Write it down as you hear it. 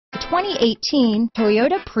2018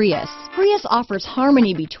 Toyota Prius. Prius offers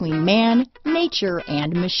harmony between man, nature,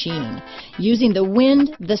 and machine. Using the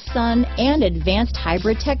wind, the sun, and advanced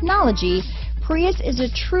hybrid technology, Prius is a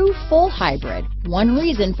true full hybrid, one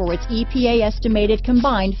reason for its EPA estimated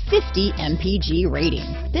combined 50 mpg rating.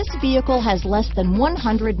 This vehicle has less than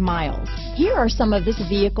 100 miles. Here are some of this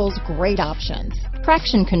vehicle's great options: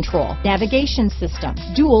 traction control, navigation system,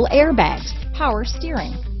 dual airbags, power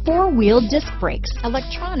steering, four-wheel disc brakes,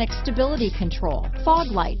 electronic stability control, fog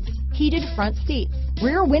lights, heated front seats,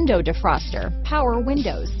 rear window defroster, power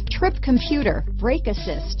windows, trip computer, brake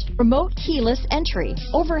assist, remote keyless entry,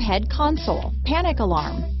 overhead console, panic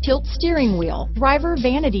alarm, tilt steering wheel, driver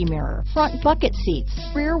vanity mirror, front bucket seats,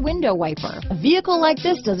 rear window wiper. A vehicle like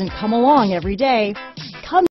this doesn't come along every day.